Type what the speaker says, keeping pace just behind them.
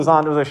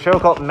There was a show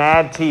called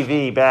Mad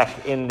TV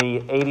back in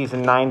the 80s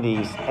and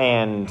 90s,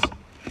 and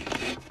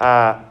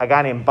a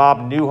guy named Bob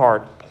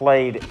Newhart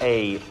played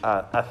a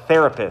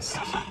therapist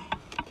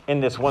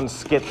in this one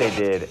skit they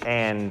did,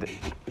 and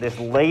this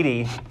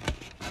lady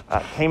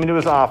came into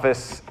his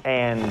office,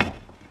 and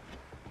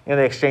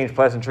they exchanged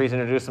pleasantries,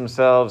 introduced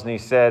themselves, and he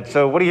said,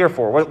 "So what are you here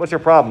for? What's your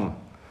problem?"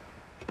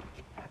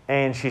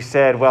 And she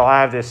said, "Well,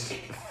 I have this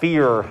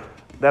fear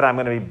that I'm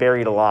going to be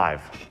buried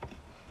alive."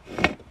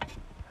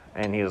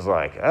 And he was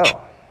like,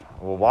 "Oh,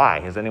 well, why?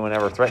 Has anyone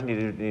ever threatened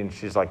you?" And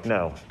she's like,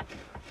 "No.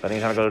 But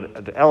anytime I go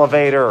to the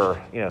elevator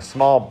or,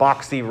 small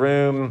boxy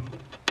room."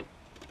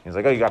 He's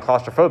like, "Oh, you got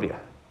claustrophobia?"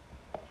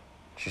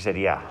 She said,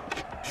 "Yeah."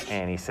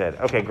 And he said,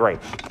 "Okay, great."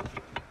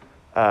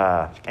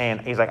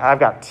 And he's like, "I've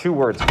got 2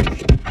 words for you."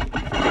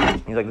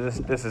 He's like,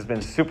 this has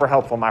been super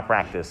helpful in my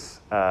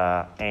practice,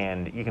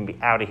 and you can be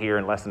out of here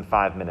in less than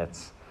 5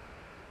 minutes."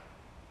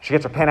 She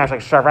gets her pen out, she's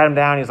like, "Should I write them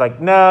down?" He's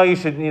like, "No, you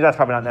should. That's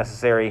probably not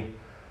necessary."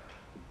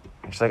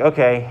 And she's like,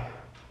 "Okay."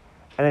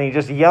 And then he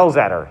just yells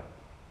at her,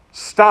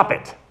 "Stop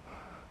it."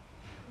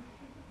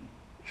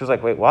 She was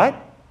like, "Wait, what?"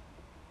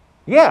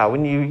 "Yeah,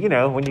 when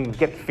you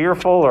get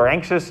fearful or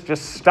anxious,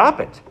 just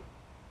stop it."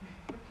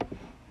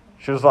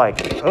 She was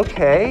like,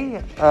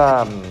 "Okay."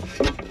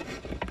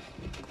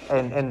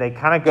 And they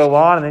kind of go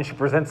on, and then she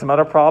presents some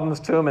other problems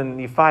to him, and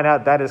you find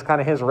out that is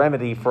kind of his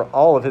remedy for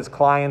all of his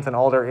clients and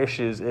all their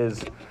issues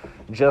is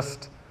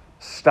just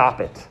stop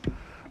it.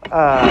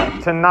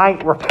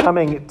 Tonight we're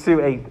coming to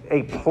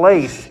a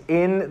place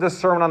in the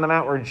Sermon on the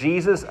Mount where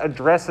Jesus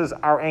addresses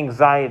our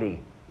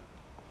anxiety.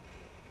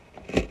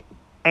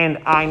 And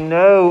I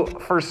know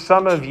for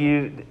some of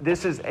you,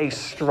 this is a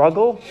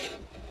struggle.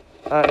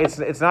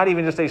 It's not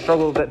even just a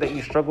struggle that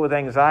you struggle with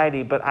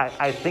anxiety, but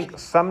I think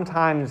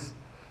sometimes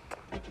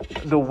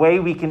the way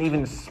we can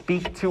even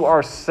speak to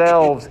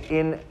ourselves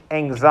in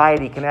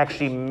anxiety can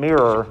actually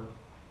mirror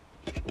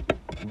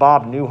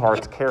Bob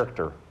Newhart's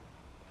character.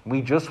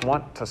 We just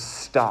want to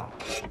stop.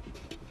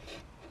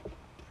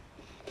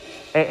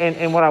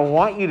 And what I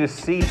want you to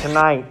see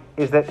tonight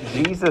is that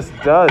Jesus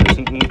does.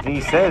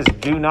 He says,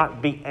 "Do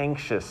not be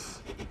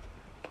anxious."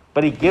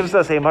 But he gives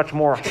us a much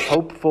more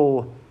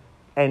hopeful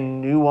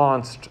and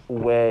nuanced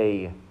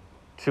way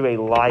to a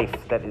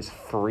life that is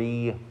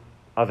free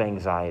of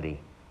anxiety.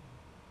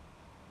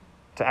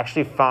 To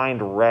actually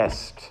find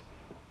rest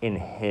in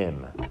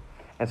him.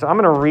 And so I'm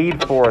going to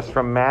read for us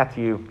from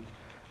Matthew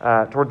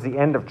towards the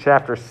end of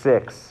chapter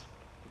 6.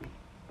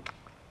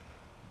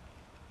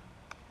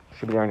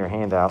 Should be there on your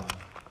handout.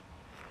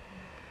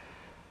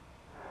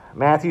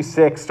 Matthew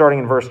 6, starting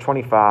in verse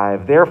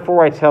 25.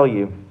 "Therefore I tell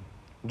you,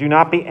 do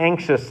not be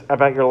anxious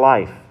about your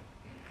life,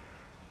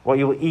 what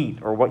you will eat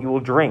or what you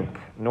will drink,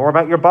 nor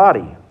about your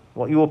body,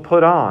 what you will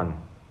put on.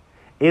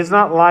 Is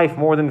not life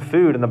more than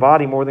food, and the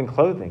body more than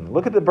clothing?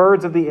 Look at the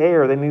birds of the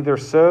air. They neither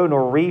sow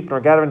nor reap nor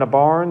gather into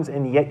barns,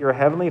 and yet your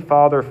heavenly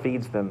Father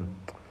feeds them.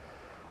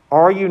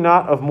 Are you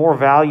not of more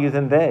value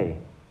than they?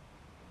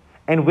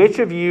 And which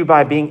of you,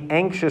 by being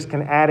anxious,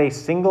 can add a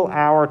single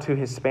hour to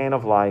his span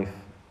of life?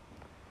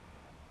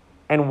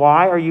 And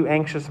why are you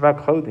anxious about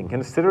clothing?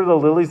 Consider the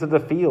lilies of the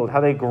field, how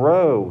they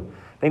grow.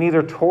 They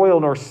neither toil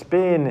nor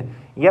spin.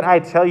 Yet I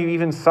tell you,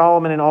 even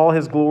Solomon in all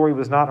his glory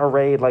was not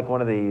arrayed like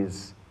one of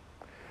these.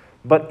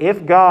 But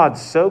if God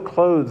so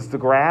clothes the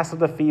grass of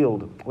the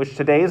field, which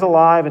today is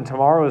alive and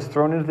tomorrow is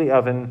thrown into the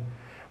oven,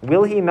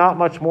 will he not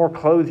much more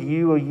clothe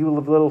you, O you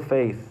of little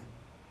faith?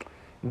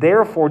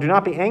 Therefore, do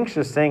not be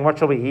anxious, saying, what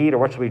shall we eat, or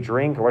what shall we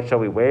drink, or what shall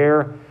we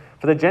wear?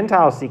 For the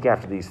Gentiles seek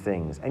after these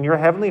things, and your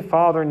heavenly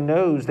Father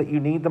knows that you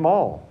need them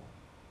all.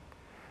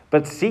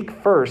 But seek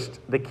first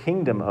the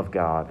kingdom of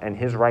God and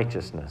his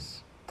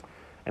righteousness,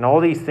 and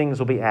all these things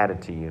will be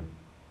added to you.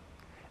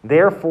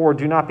 Therefore,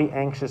 do not be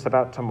anxious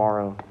about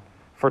tomorrow,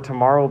 for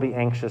tomorrow will be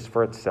anxious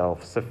for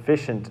itself.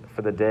 Sufficient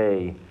for the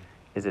day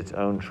is its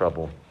own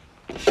trouble."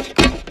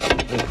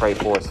 Let me pray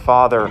for us.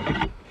 Father,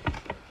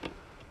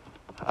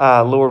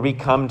 Lord, we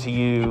come to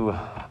you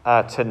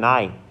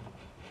tonight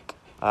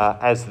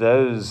as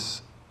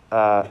those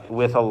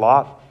with a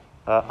lot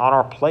on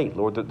our plate.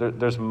 Lord,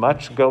 there's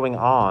much going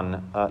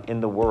on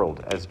in the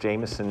world, as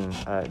Jameson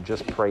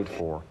just prayed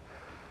for.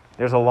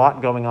 There's a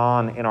lot going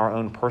on in our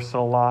own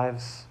personal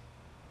lives.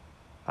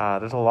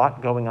 There's a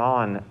lot going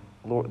on,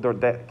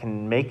 Lord, that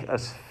can make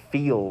us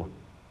feel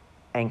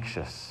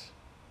anxious.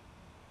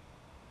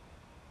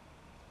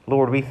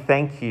 Lord, we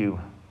thank you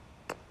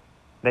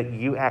that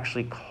you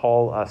actually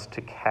call us to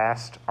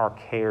cast our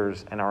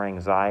cares and our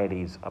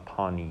anxieties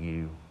upon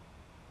you.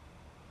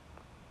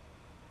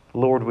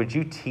 Lord, would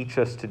you teach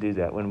us to do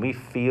that when we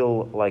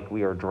feel like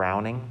we are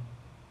drowning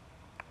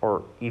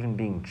or even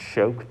being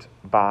choked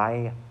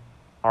by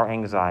our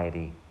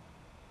anxiety?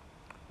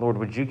 Lord,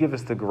 would you give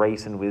us the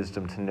grace and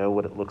wisdom to know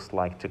what it looks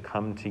like to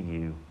come to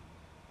you,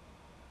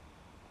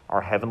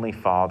 our Heavenly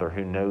Father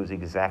who knows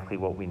exactly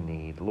what we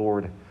need.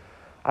 Lord,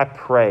 I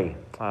pray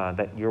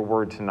that your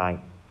word tonight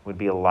would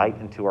be a light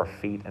unto our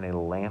feet and a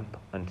lamp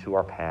unto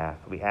our path.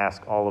 We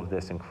ask all of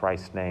this in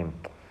Christ's name.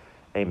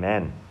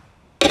 Amen.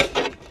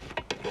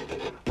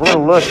 We're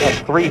going to look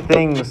at three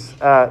things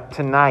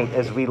tonight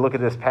as we look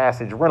at this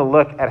passage. We're going to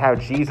look at how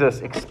Jesus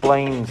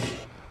explains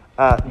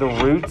the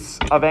roots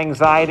of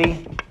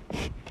anxiety,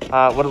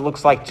 what it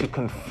looks like to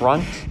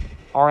confront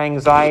our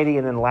anxiety,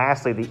 and then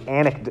lastly,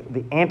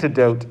 the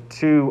antidote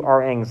to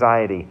our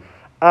anxiety.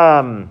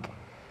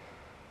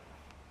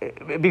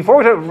 Before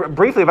we talk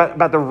briefly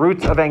about the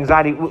roots of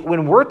anxiety,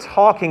 when we're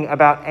talking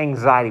about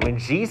anxiety, when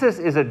Jesus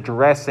is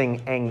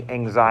addressing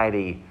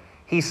anxiety,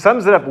 he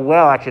sums it up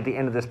well actually at the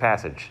end of this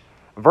passage.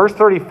 Verse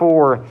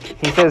 34,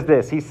 he says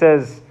this. He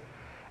says,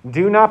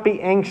 "Do not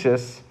be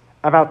anxious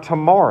about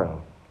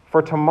tomorrow,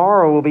 for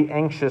tomorrow will be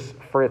anxious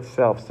for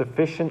itself.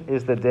 Sufficient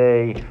is the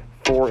day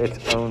for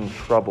its own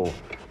trouble."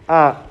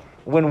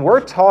 When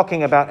we're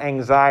talking about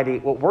anxiety,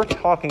 what we're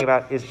talking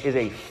about is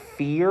a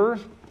fear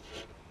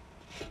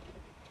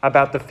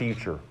about the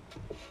future.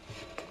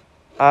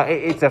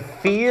 It's a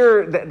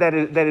fear that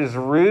is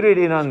rooted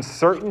in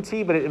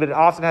uncertainty, but it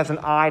often has an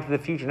eye to the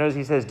future. Notice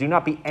he says, "Do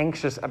not be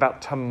anxious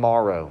about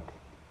tomorrow."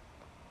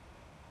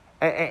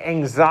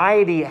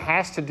 Anxiety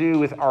has to do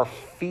with our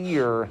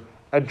fear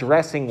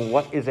addressing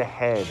what is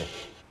ahead.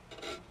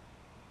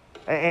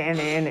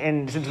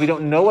 And since we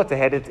don't know what's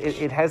ahead,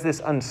 it has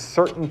this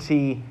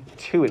uncertainty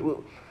to it.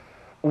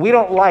 We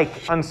don't like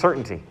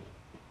uncertainty,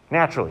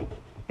 naturally.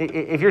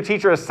 If your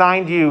teacher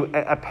assigned you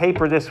a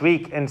paper this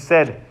week and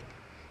said,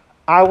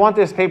 "I want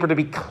this paper to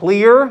be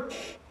clear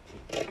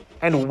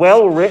and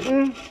well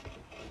written,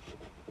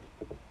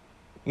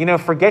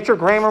 forget your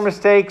grammar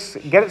mistakes,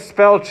 get it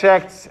spell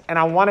checked, and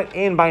I want it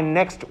in by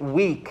next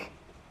week,"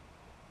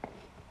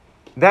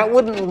 that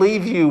wouldn't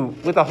leave you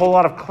with a whole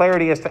lot of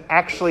clarity as to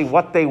actually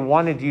what they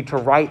wanted you to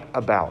write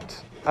about.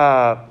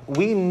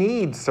 We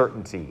need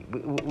certainty.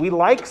 We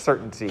like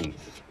certainty.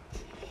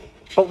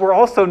 But we're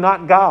also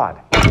not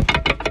God.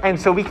 And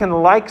so we can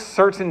like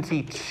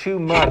certainty too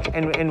much.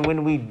 And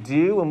when we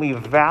do, and we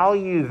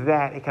value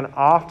that, it can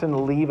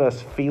often leave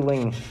us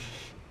feeling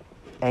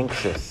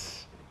anxious.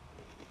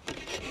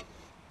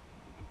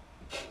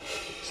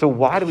 So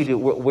why do we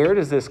do it? Where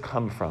does this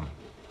come from?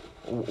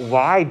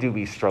 Why do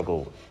we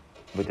struggle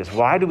with this?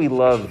 Why do we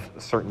love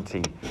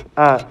certainty?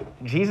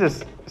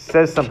 Jesus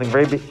says something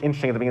very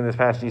interesting at the beginning of this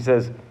passage. He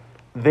says,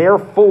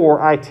 "Therefore,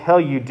 I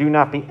tell you, do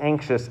not be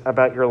anxious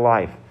about your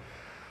life."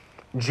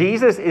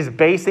 Jesus is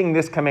basing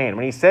this command.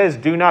 When he says,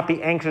 "Do not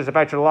be anxious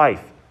about your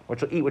life," what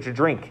you'll eat, what you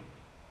drink,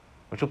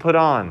 what you'll put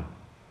on,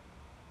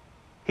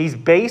 he's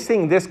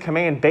basing this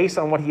command based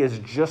on what he has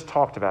just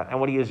talked about. And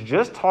what he has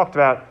just talked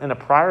about in the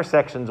prior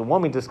sections, and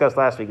one we discussed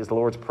last week, is the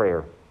Lord's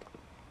Prayer.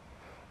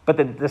 But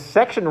the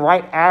section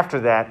right after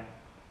that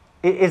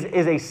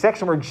is a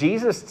section where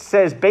Jesus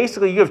says,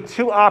 basically, you have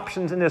two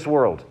options in this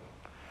world.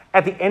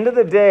 At the end of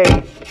the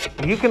day,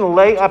 you can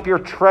lay up your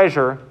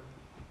treasure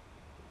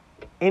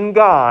in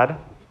God,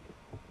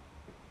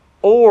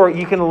 or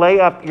you can lay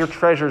up your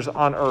treasures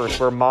on earth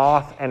where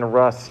moth and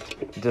rust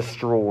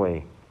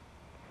destroy.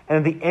 And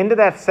at the end of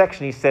that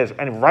section, he says,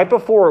 and right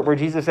before where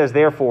Jesus says,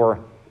 "Therefore,"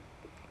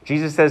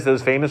 Jesus says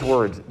those famous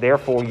words,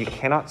 "Therefore, you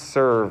cannot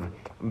serve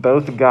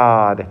both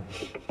God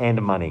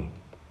and money."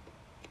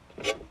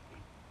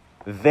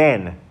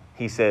 Then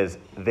he says,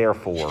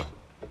 "Therefore,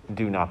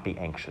 do not be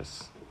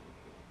anxious."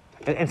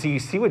 And so you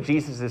see what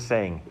Jesus is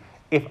saying.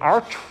 If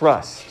our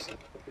trust,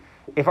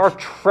 if our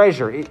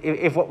treasure,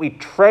 if what we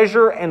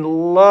treasure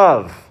and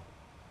love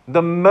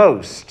the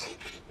most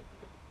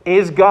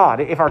is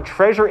God, if our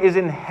treasure is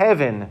in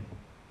heaven,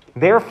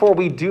 therefore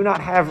we do not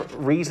have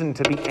reason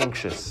to be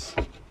anxious.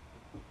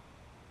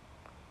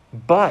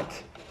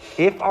 But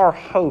if our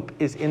hope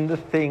is in the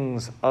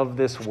things of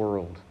this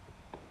world,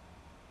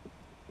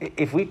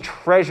 if we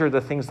treasure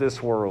the things of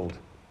this world,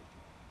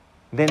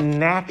 then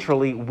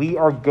naturally we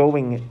are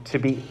going to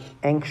be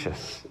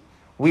anxious.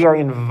 We are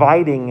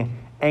inviting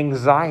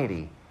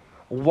anxiety.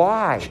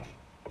 Why?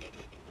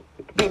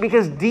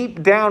 Because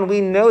deep down we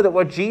know that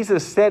what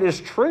Jesus said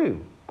is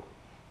true.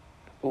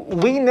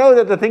 We know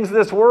that the things of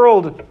this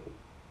world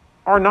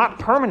are not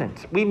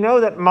permanent. We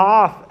know that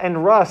moth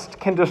and rust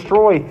can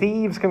destroy,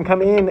 thieves can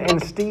come in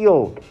and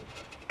steal.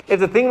 If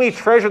the thing we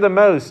treasure the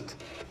most,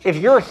 if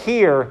you're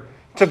here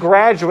to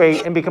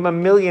graduate and become a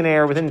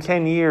millionaire within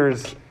 10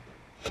 years,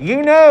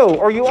 you know,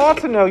 or you ought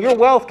to know, your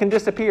wealth can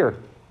disappear.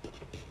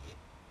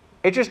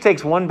 It just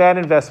takes one bad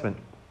investment,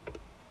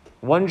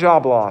 one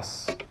job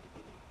loss,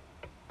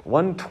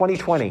 one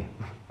 2020,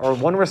 or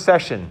one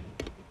recession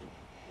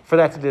for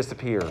that to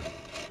disappear.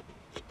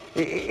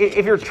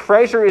 If your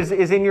treasure is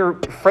in your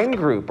friend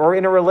group or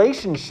in a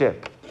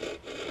relationship,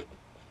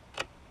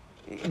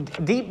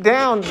 deep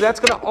down, that's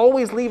going to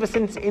always leave us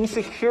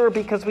insecure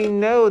because we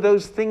know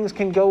those things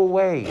can go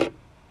away.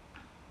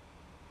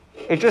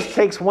 It just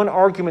takes one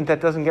argument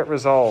that doesn't get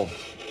resolved.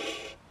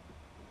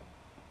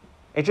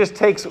 It just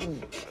takes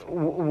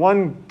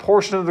one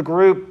portion of the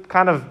group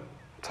kind of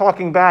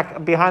talking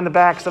back behind the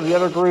backs of the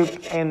other group,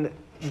 and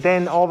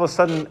then all of a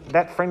sudden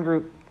that friend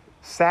group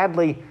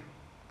sadly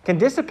can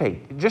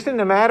dissipate just in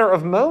a matter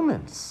of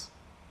moments.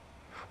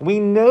 We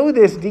know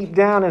this deep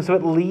down, and so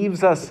it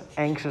leaves us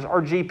anxious.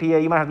 Our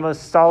GPA, you might have the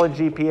most solid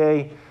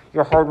GPA.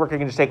 You're hardworking, you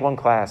can just take one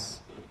class.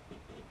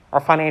 Our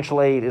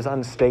financial aid is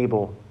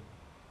unstable.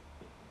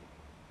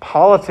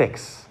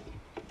 Politics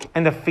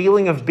and the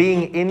feeling of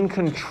being in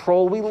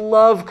control. We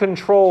love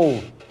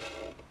control.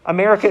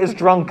 America is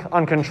drunk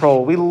on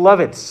control. We love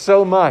it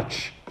so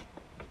much.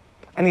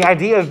 And the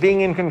idea of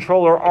being in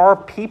control, or our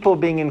people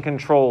being in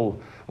control,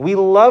 we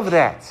love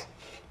that.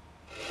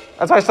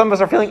 That's why some of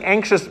us are feeling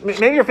anxious.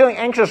 Maybe you're feeling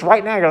anxious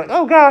right now. You're like,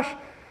 oh gosh.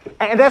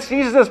 And that's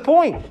Jesus'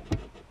 point.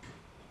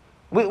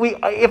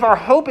 If our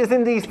hope is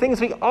in these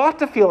things, we ought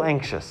to feel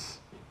anxious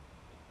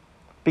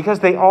because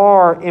they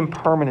are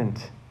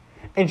impermanent.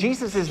 And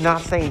Jesus is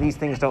not saying these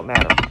things don't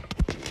matter.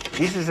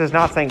 Jesus is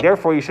not saying,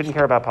 therefore, you shouldn't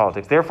care about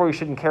politics. Therefore, you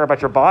shouldn't care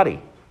about your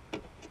body.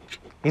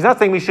 He's not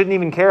saying we shouldn't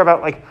even care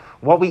about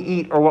what we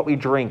eat or what we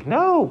drink.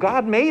 No,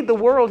 God made the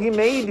world. He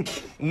made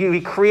you.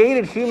 He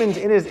created humans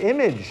in his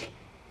image.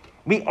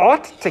 We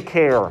ought to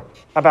care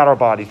about our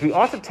bodies. We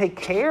ought to take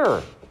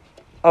care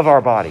of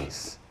our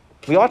bodies.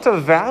 We ought to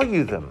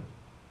value them.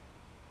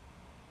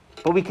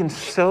 But we can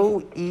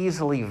so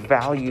easily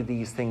value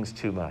these things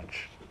too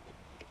much.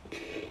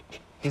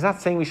 He's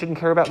not saying we shouldn't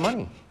care about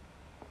money.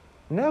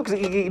 No, because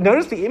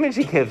notice the image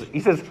he gives.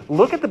 He says,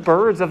 look at the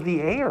birds of the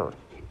air.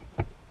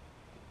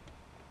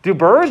 Do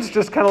birds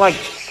just kind of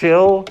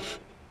chill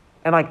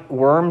and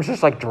worms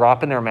just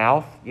drop in their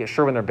mouth? Yeah,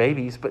 sure, when they're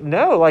babies. But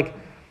no,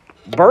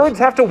 birds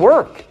have to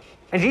work.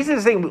 And Jesus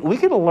is saying we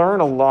can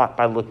learn a lot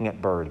by looking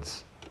at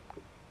birds.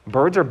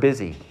 Birds are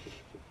busy.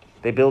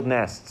 They build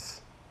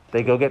nests.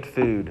 They go get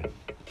food.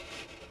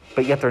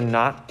 But yet they're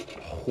not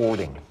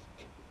hoarding.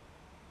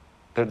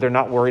 They're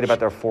not worried about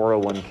their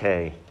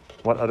 401k,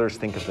 what others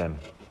think of them.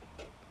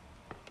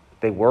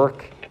 They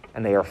work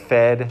and they are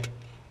fed,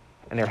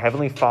 and their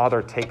Heavenly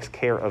Father takes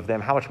care of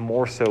them. How much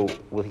more so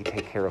will he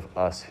take care of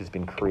us who's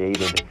been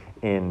created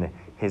in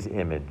his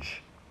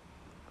image?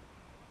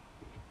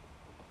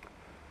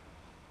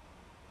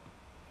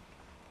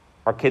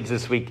 Our kids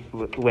this week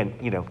went,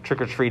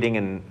 trick-or-treating,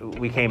 and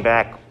we came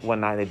back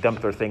one night, they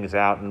dumped their things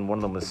out, and one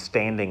of them was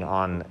standing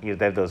on, they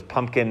have those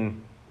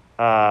pumpkin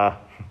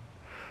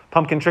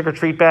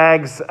trick-or-treat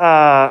bags,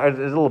 a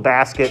little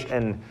basket,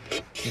 and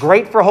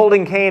great for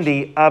holding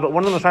candy, but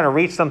one of them was trying to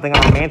reach something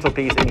on the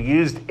mantelpiece and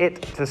used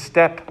it to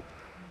step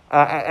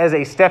as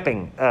a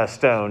stepping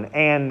stone.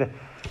 And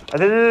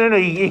no,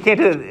 you can't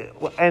do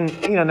it. And,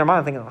 in their mind,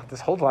 I'm thinking,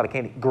 this holds a lot of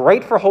candy.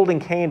 Great for holding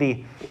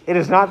candy. It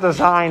is not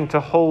designed to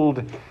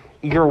hold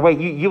your weight.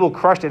 You will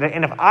crush it.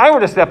 And if I were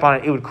to step on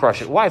it, it would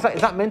crush it. Why?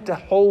 It's not meant to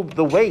hold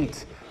the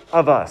weight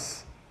of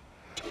us.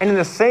 And in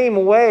the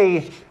same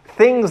way,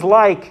 things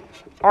like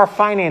our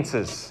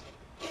finances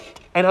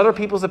and other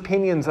people's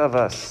opinions of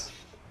us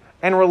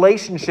and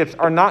relationships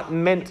are not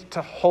meant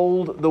to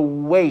hold the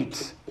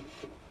weight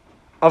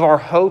of our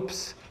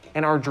hopes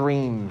and our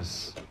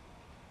dreams.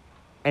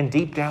 And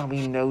deep down,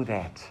 we know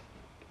that.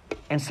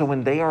 And so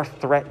when they are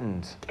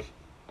threatened,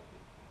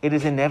 it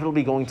is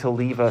inevitably going to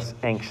leave us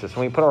anxious.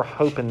 When we put our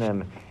hope in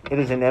them, it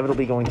is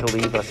inevitably going to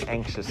leave us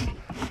anxious.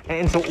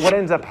 And so what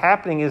ends up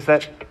happening is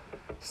that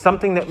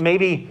something that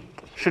maybe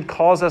should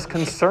cause us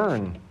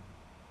concern,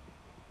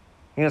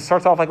 it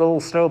starts off like a little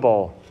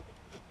snowball.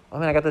 Oh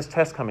man, I got this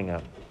test coming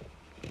up.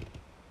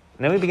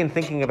 And then we begin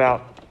thinking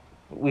about,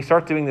 we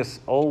start doing this,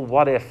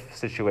 what if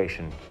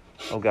situation.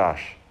 Oh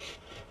gosh,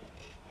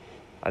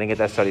 I didn't get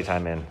that study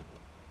time in.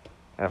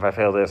 And if I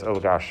fail this, oh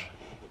gosh,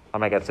 I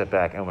might get set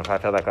back. And if I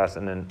fail that class,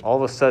 and then all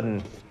of a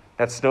sudden,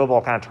 that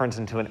snowball kind of turns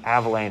into an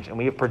avalanche. And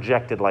we have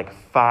projected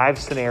 5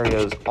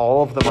 scenarios.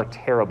 All of them are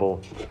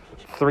terrible.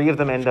 3 of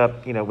them end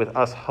up, with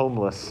us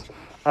homeless.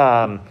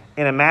 In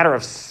a matter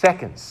of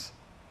seconds,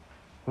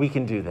 we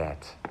can do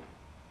that.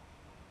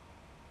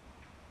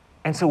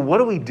 And so what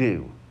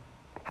do?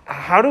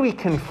 How do we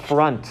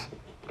confront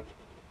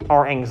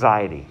our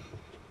anxiety?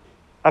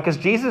 Because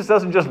Jesus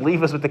doesn't just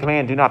leave us with the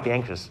command, do not be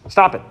anxious.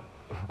 Stop it.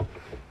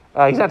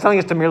 He's not telling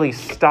us to merely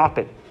stop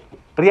it.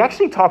 But he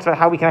actually talks about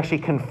how we can actually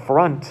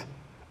confront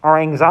our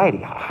anxiety.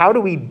 How do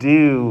we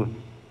do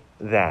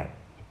that?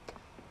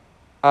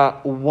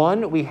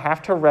 One, we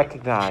have to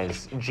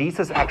recognize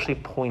Jesus actually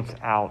points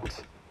out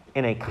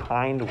in a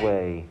kind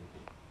way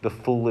the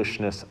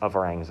foolishness of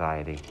our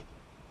anxiety.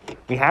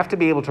 We have to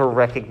be able to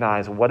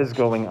recognize what is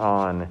going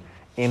on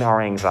in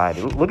our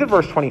anxiety. Look at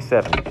verse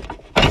 27.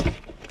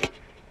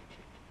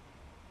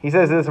 He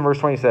says this in verse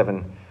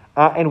 27.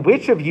 And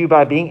which of you,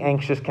 by being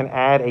anxious, can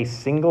add a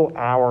single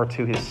hour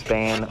to his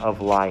span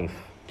of life?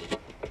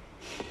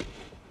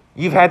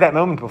 You've had that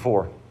moment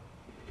before.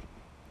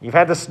 You've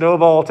had the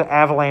snowball to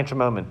avalanche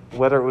moment,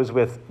 whether it was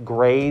with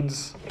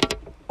grades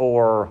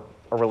or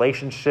a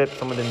relationship,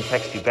 someone didn't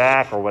text you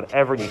back or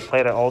whatever, and you've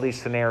played out all these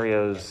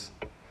scenarios.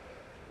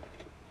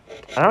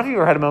 I don't know if you've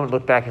ever had a moment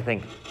look back and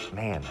think,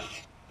 man,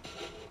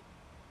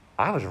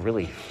 I was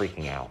really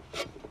freaking out.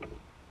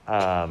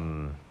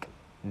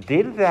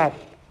 Did that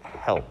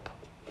help?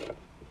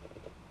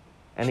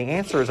 And the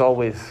answer is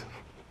always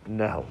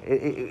no.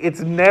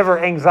 It's never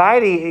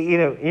anxiety.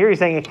 Here he's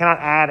saying it cannot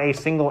add a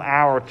single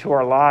hour to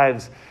our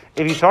lives.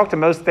 If you talk to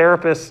most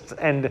therapists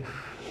and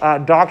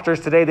doctors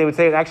today, they would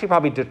say it actually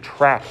probably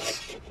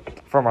detracts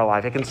from our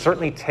life. It can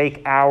certainly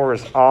take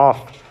hours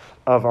off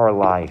of our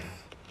life.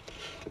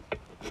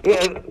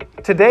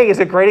 Today is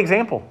a great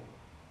example.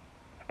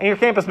 And your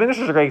campus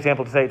minister is a great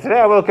example to say, today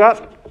I woke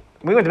up,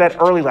 we went to bed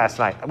early last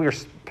night. We were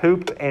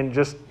pooped and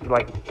just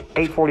like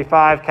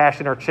 8:45,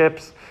 cashed in our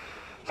chips.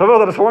 So I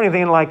woke up this morning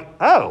thinking like,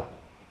 oh,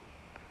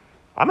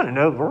 I'm going to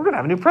know we're going to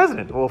have a new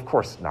president. Well, of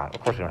course not.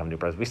 Of course we don't have a new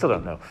president. We still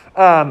don't know.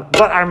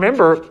 But I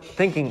remember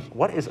thinking,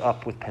 what is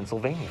up with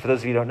Pennsylvania? For those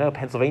of you who don't know,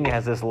 Pennsylvania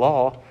has this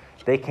law.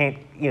 They can't,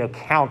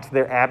 count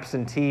their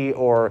absentee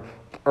or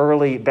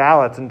early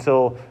ballots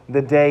until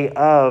the day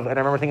of. And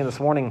I remember thinking this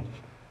morning,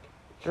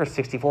 they're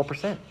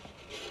 64%.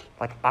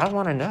 Like, I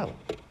want to know.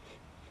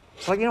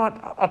 So, you know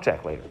what? I'll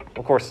check later.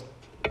 Of course,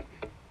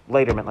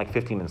 later meant like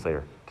 15 minutes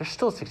later. They're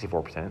still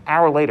 64%. An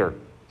hour later,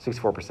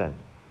 64%.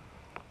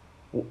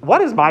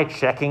 What is my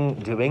checking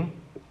doing?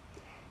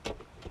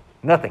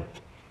 Nothing.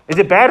 Is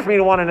it bad for me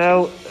to want to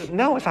know?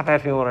 No, it's not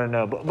bad for me to want to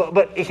know.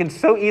 But it can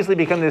so easily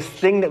become this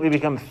thing that we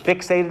become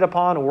fixated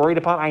upon, worried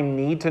upon. I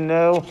need to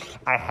know.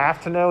 I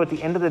have to know. At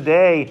the end of the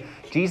day,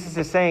 Jesus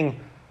is saying,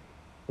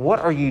 what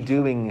are you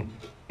doing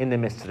in the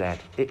midst of that?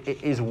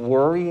 Is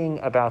worrying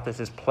about this,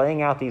 is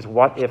playing out these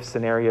what-if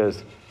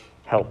scenarios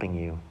helping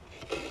you?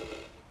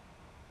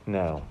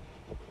 No.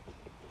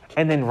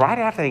 And then right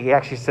after that, he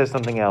actually says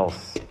something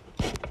else.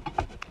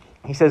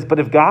 He says, but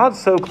if God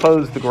so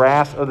clothes the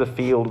grass of the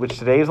field, which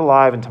today is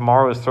alive and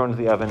tomorrow is thrown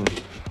into the oven,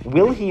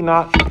 will he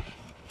not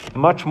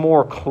much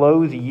more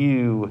clothe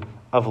you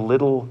of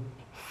little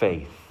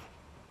faith?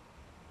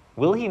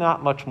 Will he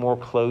not much more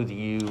clothe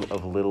you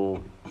of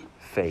little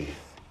faith?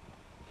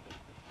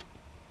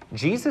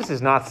 Jesus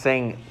is not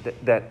saying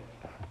that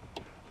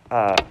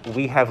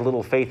we have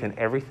little faith in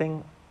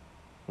everything.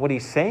 What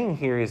he's saying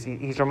here is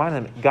he's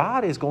reminding them,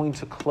 God is going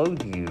to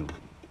clothe you.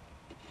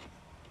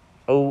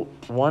 Oh,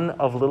 one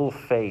of little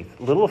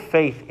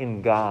faith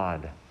in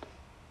God.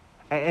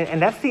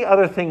 And that's the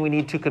other thing we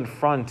need to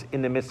confront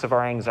in the midst of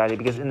our anxiety,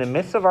 because in the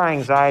midst of our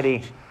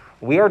anxiety,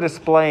 we are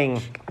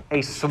displaying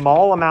a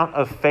small amount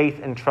of faith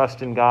and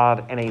trust in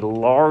God and a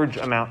large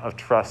amount of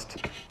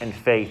trust and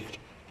faith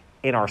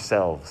in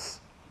ourselves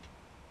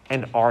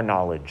and our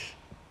knowledge.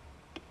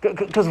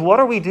 Because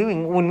what are we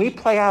doing when we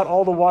play out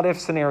all the what-if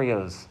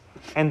scenarios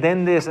and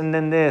then this and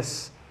then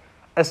this?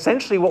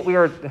 Essentially, what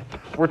we're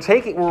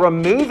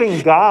removing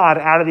God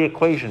out of the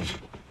equation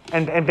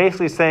and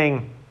basically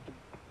saying,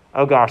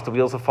 oh gosh, the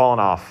wheels have fallen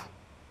off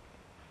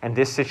and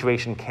this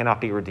situation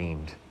cannot be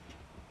redeemed.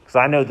 Because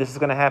I know this is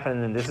going to happen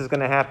and then this is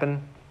going to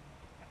happen.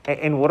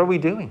 And what are we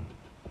doing?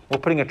 We're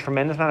putting a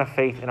tremendous amount of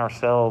faith in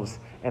ourselves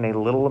and a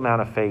little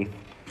amount of faith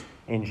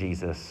in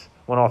Jesus.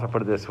 One author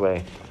put it this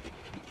way: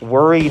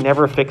 worry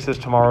never fixes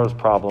tomorrow's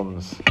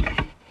problems,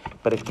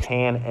 but it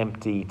can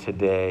empty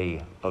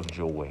today of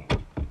joy.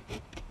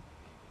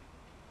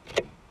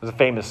 There's a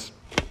famous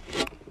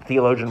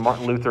theologian,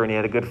 Martin Luther, and he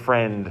had a good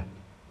friend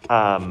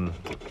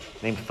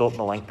named Philip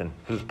Melanchthon,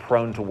 who was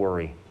prone to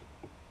worry.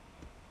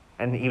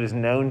 And he was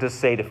known to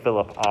say to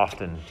Philip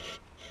often,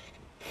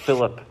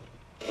 Philip,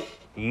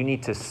 you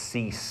need to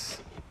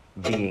cease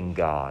being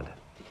God.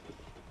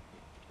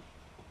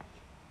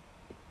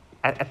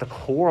 At the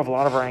core of a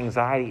lot of our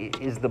anxiety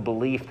is the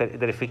belief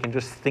that if we can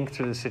just think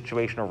through the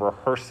situation or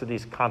rehearse through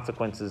these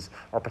consequences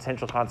or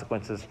potential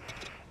consequences,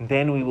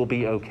 then we will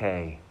be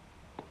okay.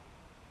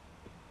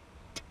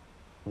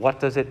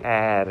 What does it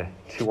add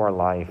to our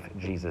life,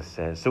 Jesus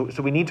says? So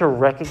we need to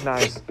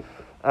recognize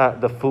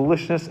the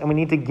foolishness, and we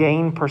need to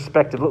gain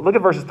perspective. Look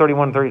at verses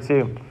 31 and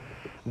 32.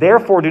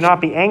 Therefore, do not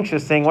be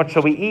anxious, saying, what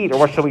shall we eat, or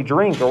what shall we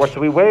drink, or what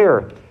shall we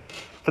wear?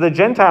 For the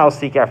Gentiles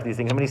seek after these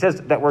things. And when he says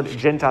that word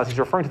Gentiles, he's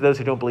referring to those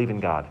who don't believe in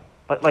God.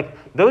 But like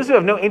those who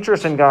have no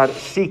interest in God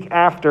seek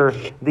after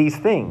these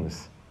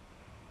things.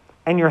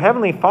 And your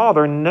heavenly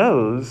Father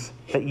knows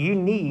that you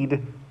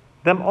need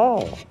them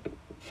all.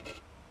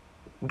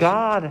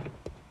 God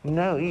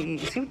knows. You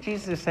see what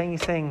Jesus is saying?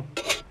 He's saying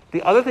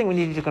the other thing we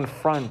need to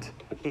confront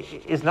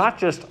is not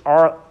just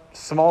our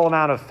small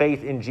amount of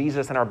faith in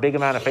Jesus and our big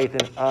amount of faith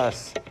in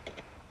us.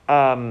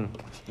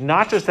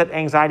 Not just that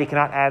anxiety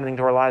cannot add anything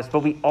to our lives, but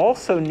we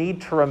also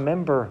need to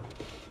remember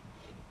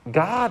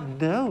God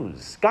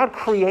knows. God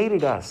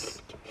created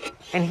us,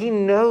 and he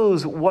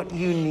knows what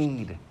you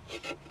need.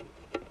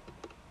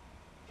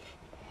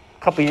 A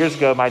couple years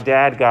ago, my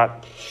dad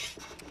got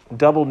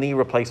double knee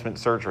replacement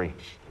surgery,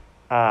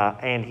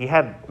 and he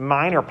had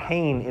minor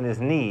pain in his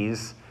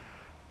knees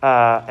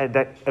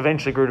that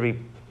eventually grew to be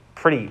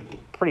pretty.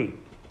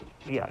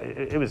 Yeah,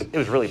 it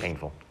was really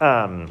painful.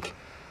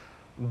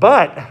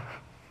 But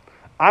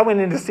I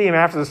went in to see him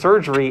after the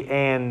surgery,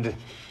 and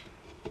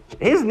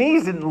his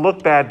knees didn't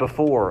look bad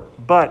before.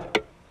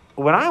 But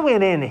when I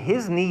went in,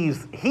 his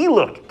knees, he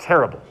looked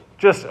terrible.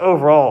 Just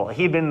overall.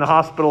 He'd been in the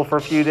hospital for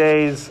a few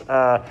days. He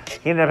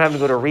ended up having to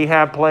go to a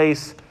rehab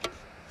place.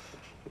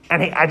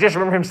 And I just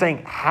remember him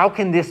saying, how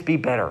can this be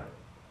better?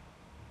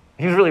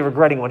 He was really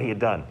regretting what he had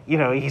done. You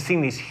know, he's seen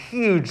these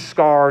huge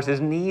scars.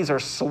 His knees are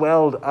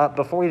swelled up.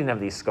 Before he didn't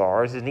have these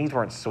scars, his knees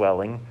weren't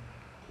swelling.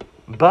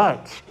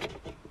 But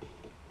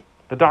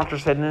the doctor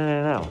said,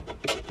 no.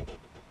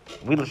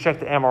 We checked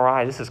the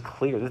MRI. This is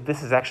clear.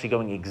 This is actually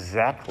going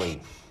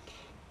exactly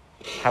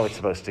how it's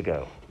supposed to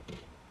go.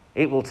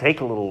 It will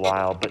take a little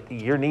while, but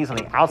your knees on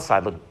the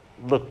outside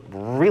look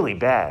really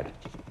bad.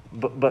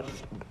 But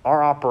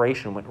our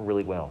operation went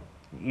really well.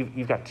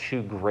 You've got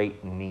two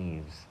great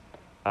knees.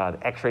 The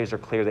x-rays are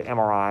clear. The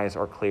MRIs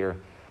are clear.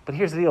 But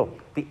here's the deal.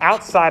 The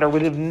outsider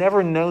would have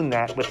never known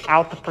that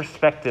without the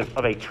perspective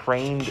of a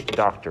trained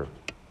doctor.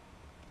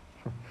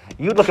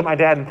 You'd look at my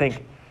dad and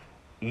think,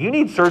 you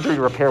need surgery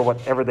to repair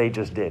whatever they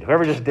just did.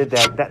 Whoever just did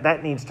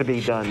that needs to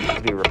be done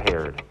to be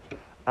repaired.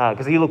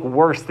 Because you look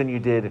worse than you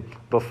did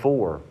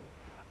before.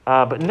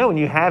 But no, when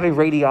you have a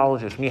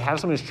radiologist, when you have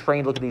someone who's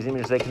trained to look at these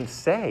images, they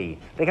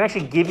can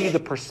actually give you the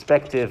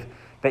perspective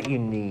that you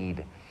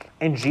need.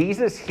 And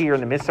Jesus here in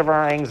the midst of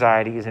our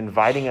anxiety is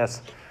inviting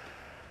us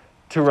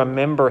to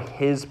remember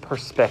his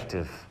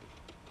perspective.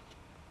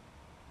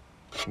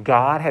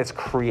 God has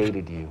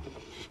created you,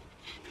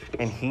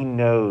 and he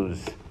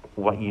knows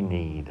what you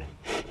need.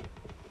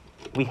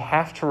 We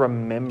have to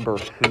remember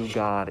who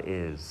God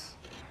is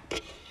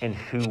and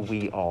who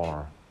we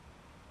are.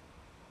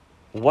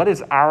 What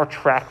is our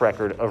track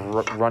record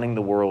of running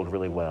the world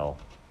really well?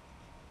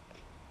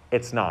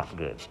 It's not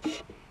good.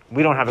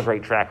 We don't have a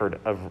great track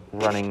record of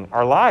running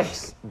our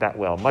lives that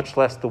well, much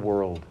less the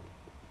world.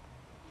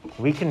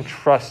 We can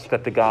trust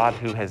that the God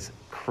who has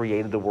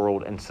created the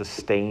world and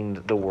sustained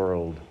the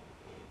world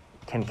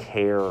can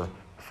care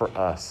for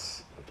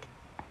us.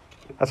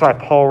 That's why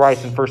Paul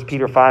writes in 1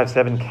 Peter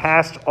 5:7,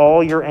 cast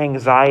all your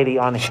anxiety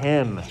on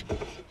him.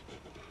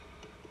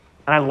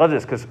 And I love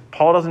this because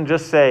Paul doesn't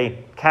just say,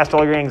 cast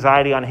all your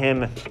anxiety on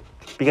him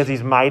because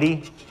he's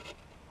mighty,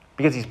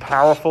 because he's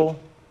powerful.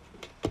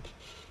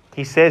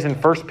 He says in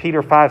 1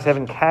 Peter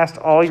 5:7, cast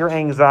all your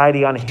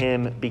anxiety on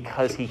him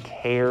because he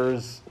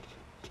cares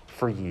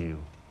for you.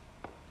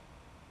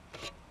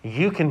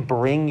 You can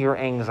bring your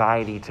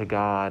anxiety to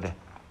God.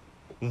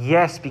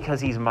 Yes, because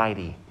he's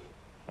mighty.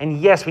 And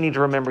yes, we need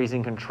to remember he's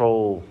in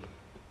control.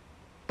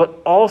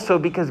 But also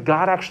because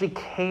God actually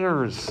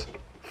cares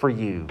for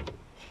you.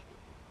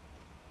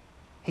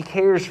 He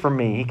cares for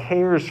me. He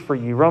cares for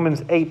you.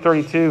 Romans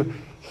 8:32,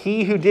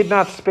 he who did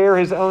not spare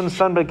his own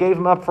son but gave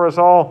him up for us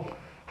all,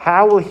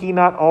 how will he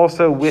not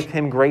also with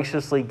him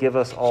graciously give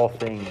us all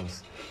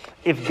things?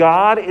 If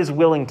God is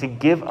willing to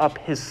give up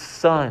his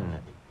son,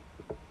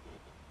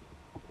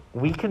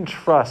 we can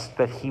trust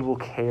that he will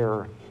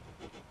care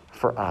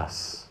for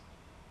us.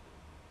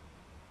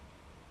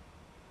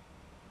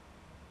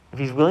 If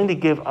he's willing to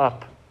give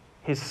up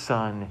his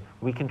son,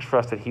 we can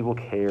trust that he will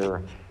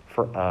care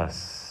for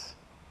us.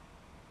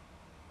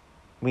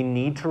 We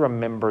need to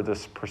remember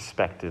this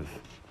perspective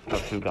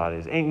of who God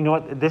is. And you know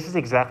what? This is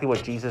exactly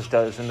what Jesus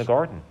does in the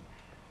garden.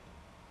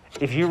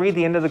 If you read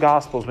the end of the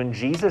Gospels, when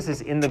Jesus is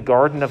in the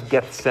Garden of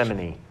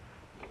Gethsemane,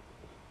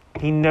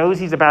 he knows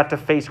he's about to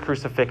face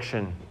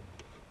crucifixion.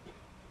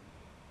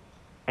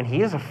 And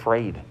he is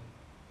afraid.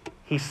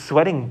 He's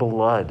sweating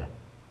blood.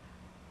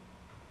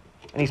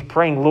 And he's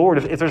praying, Lord,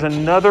 if there's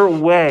another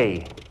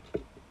way,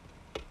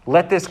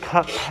 let this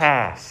cup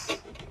pass. And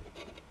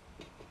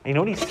you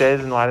know what he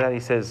says in light of that? He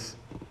says,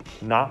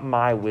 not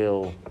my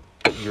will,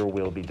 but your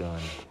will be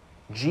done.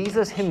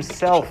 Jesus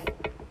himself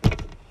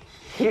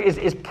here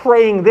is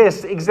praying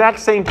this exact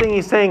same thing.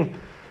 He's saying,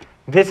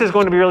 this is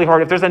going to be really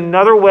hard. If there's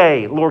another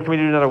way, Lord, can we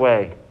do it another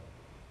way?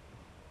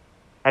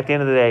 At the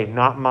end of the day,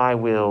 not my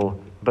will,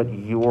 but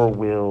your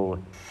will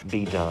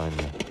be done.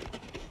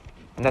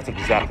 And that's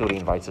exactly what he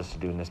invites us to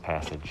do in this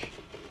passage.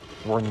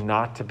 We're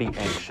not to be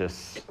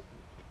anxious,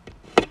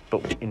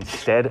 but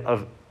instead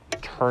of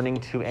turning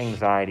to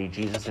anxiety,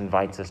 Jesus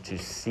invites us to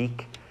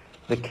seek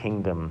the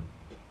kingdom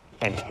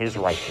and his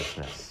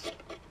righteousness,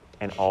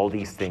 and all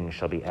these things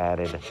shall be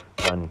added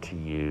unto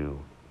you.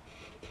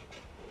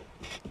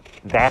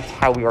 That's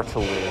how we are to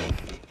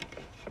live.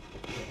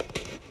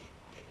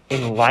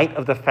 In light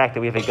of the fact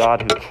that we have a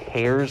God who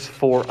cares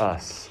for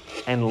us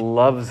and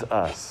loves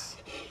us,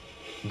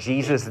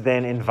 Jesus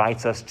then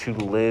invites us to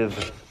live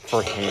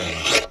for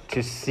him,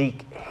 to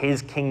seek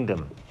his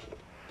kingdom.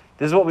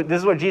 This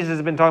is what Jesus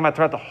has been talking about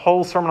throughout the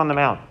whole Sermon on the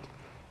Mount,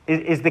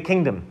 is the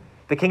kingdom.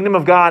 The kingdom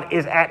of God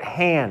is at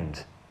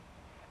hand.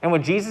 And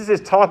what Jesus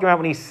is talking about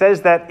when he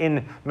says that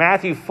in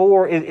Matthew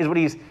 4 is what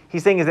he's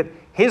saying is that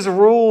his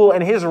rule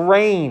and his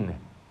reign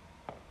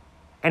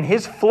and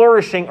his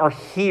flourishing are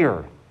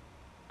here.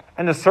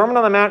 And the Sermon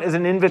on the Mount is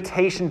an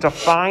invitation to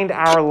find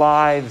our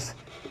lives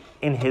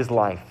in his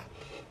life,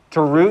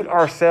 to root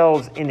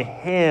ourselves in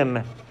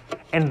him,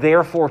 and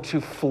therefore to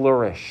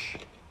flourish.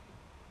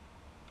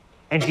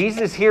 And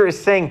Jesus here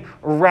is saying,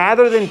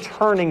 rather than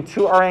turning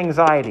to our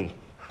anxiety,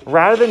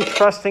 rather than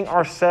trusting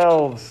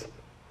ourselves,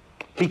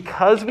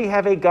 because we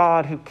have a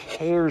God who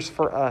cares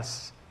for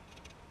us,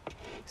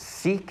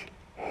 seek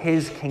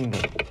his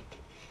kingdom.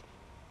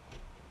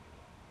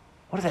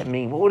 What does that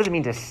mean? What does it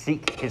mean to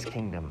seek his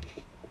kingdom?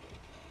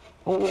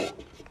 Well,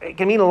 it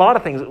can mean a lot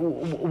of things.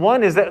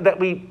 One is that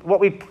what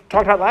we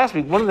talked about last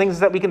week, one of the things is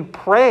that we can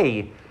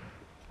pray,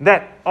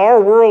 that our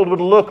world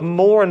would look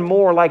more and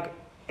more like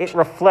it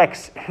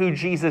reflects who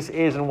Jesus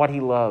is and what he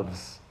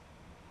loves.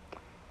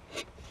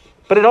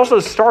 But it also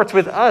starts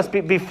with us.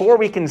 Before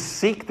we can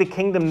seek the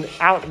kingdom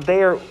out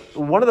there,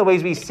 one of the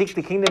ways we seek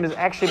the kingdom is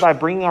actually by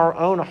bringing our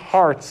own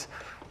hearts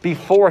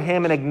before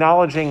him and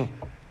acknowledging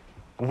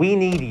we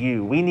need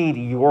you. We need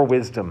your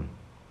wisdom.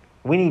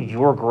 We need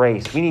your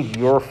grace. We need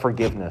your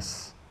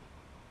forgiveness.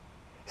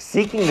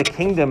 Seeking the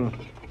kingdom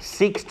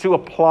seeks to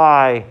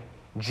apply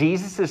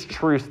Jesus'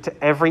 truth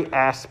to every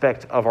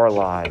aspect of our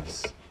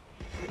lives.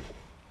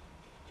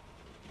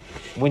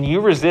 When you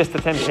resist the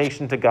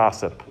temptation to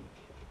gossip,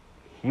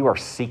 you are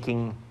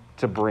seeking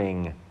to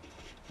bring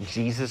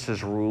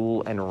Jesus'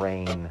 rule and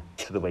reign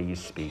to the way you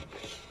speak.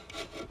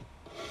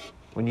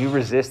 When you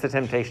resist the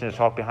temptation to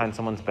talk behind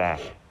someone's back,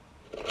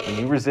 when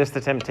you resist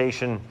the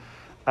temptation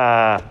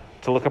to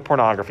look at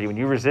pornography, when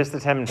you resist the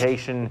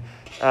temptation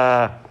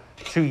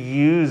to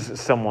use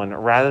someone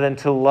rather than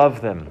to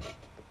love them,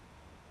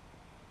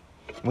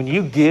 when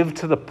you give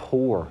to the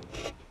poor,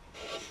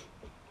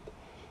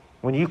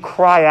 when you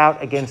cry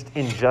out against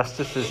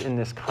injustices in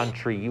this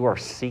country, you are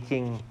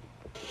seeking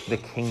the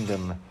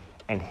kingdom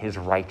and his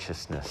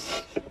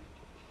righteousness.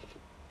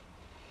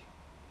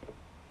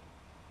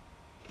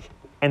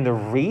 And the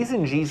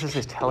reason Jesus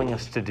is telling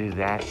us to do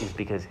that is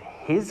because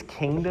his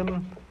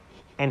kingdom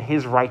and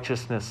his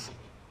righteousness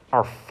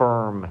are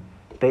firm.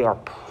 They are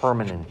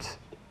permanent.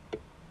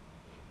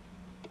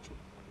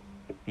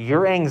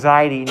 Your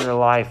anxiety in your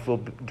life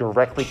will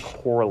directly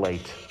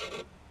correlate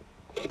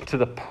to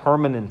the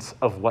permanence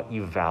of what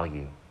you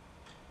value.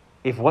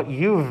 If what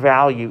you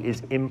value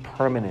is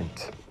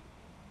impermanent,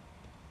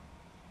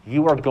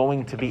 you are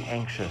going to be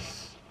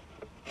anxious.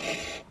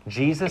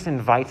 Jesus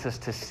invites us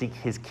to seek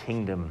his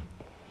kingdom.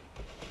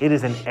 It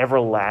is an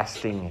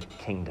everlasting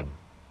kingdom.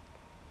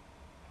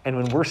 And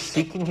when we're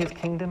seeking his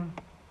kingdom,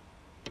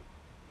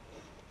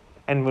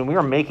 and when we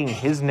are making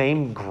his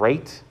name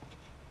great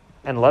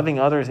and loving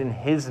others in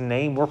his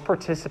name, we're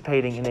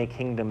participating in a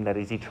kingdom that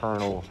is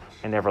eternal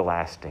and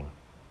everlasting.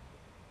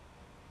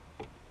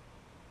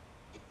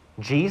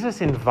 Jesus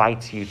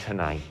invites you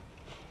tonight.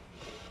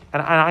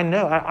 And I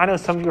know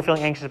some of you are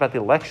feeling anxious about the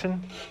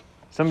election.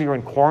 Some of you are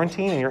in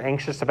quarantine and you're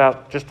anxious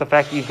about just the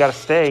fact that you've got to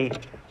stay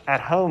at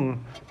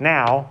home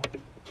now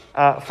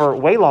for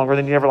way longer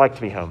than you'd ever like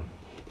to be home.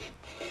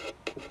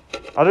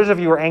 Others of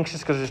you are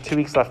anxious because there's 2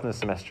 weeks left in the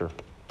semester.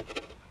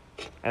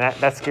 And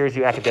that scares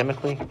you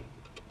academically.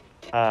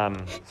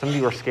 Some of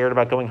you are scared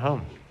about going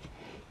home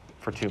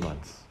for 2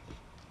 months.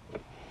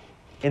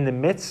 In the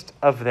midst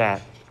of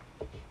that,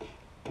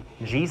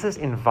 Jesus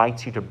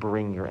invites you to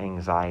bring your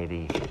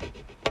anxiety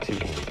to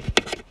him.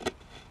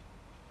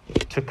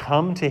 To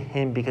come to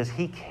him because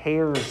he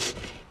cares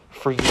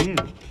for you.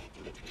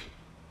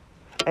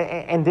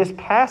 And this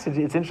passage,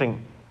 it's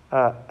interesting.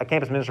 A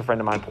campus minister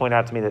friend of mine pointed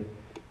out to me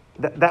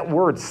that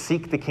word,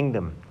 seek the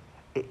kingdom,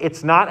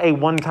 it's not a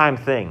one-time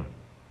thing.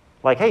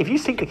 Like, hey, if you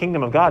seek the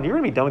kingdom of God, you're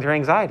going to be done with your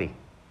anxiety.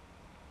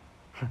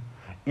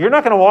 You're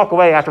not going to walk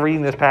away after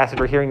reading this passage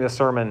or hearing this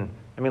sermon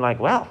and be like,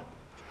 well,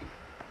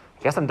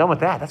 I guess I'm done with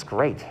that. That's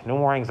great. No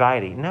more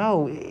anxiety.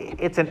 No,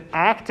 it's an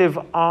active,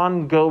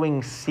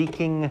 ongoing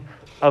seeking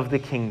of the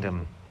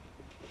kingdom.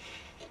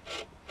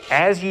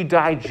 As you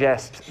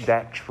digest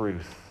that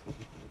truth,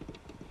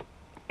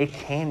 it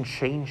can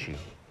change you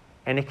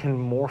and it can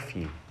morph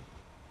you.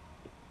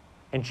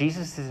 And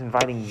Jesus is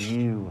inviting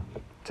you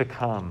to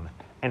come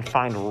and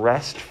find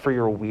rest for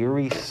your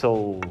weary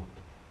soul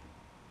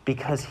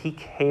because he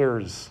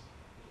cares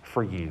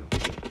for you.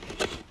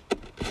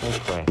 Let's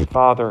pray.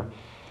 Father,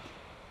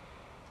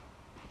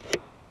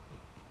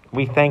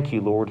 we thank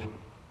you, Lord,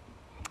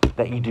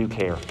 that you do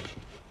care.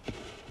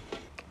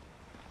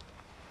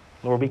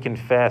 Lord, we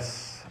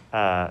confess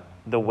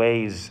the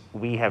ways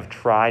we have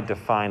tried to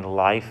find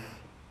life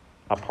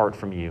apart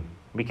from you.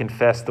 We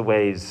confess the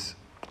ways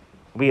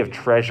we have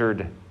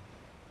treasured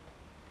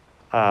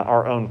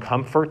our own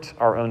comfort,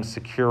 our own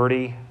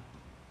security,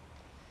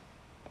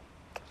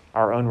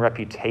 our own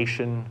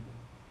reputation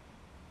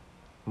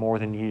more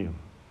than you.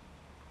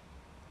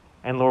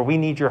 And Lord, we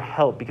need your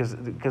help because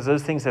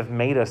those things have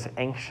made us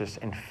anxious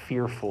and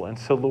fearful. And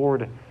so,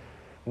 Lord,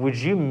 would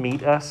you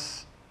meet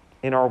us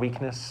in our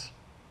weakness?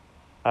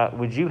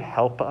 Would you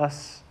help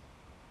us?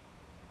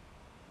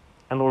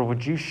 And Lord,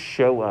 would you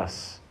show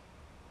us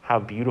how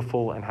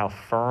beautiful and how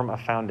firm a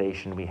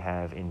foundation we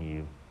have in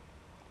you?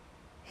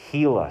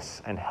 Heal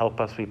us and help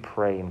us, we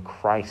pray, in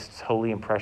Christ's holy and precious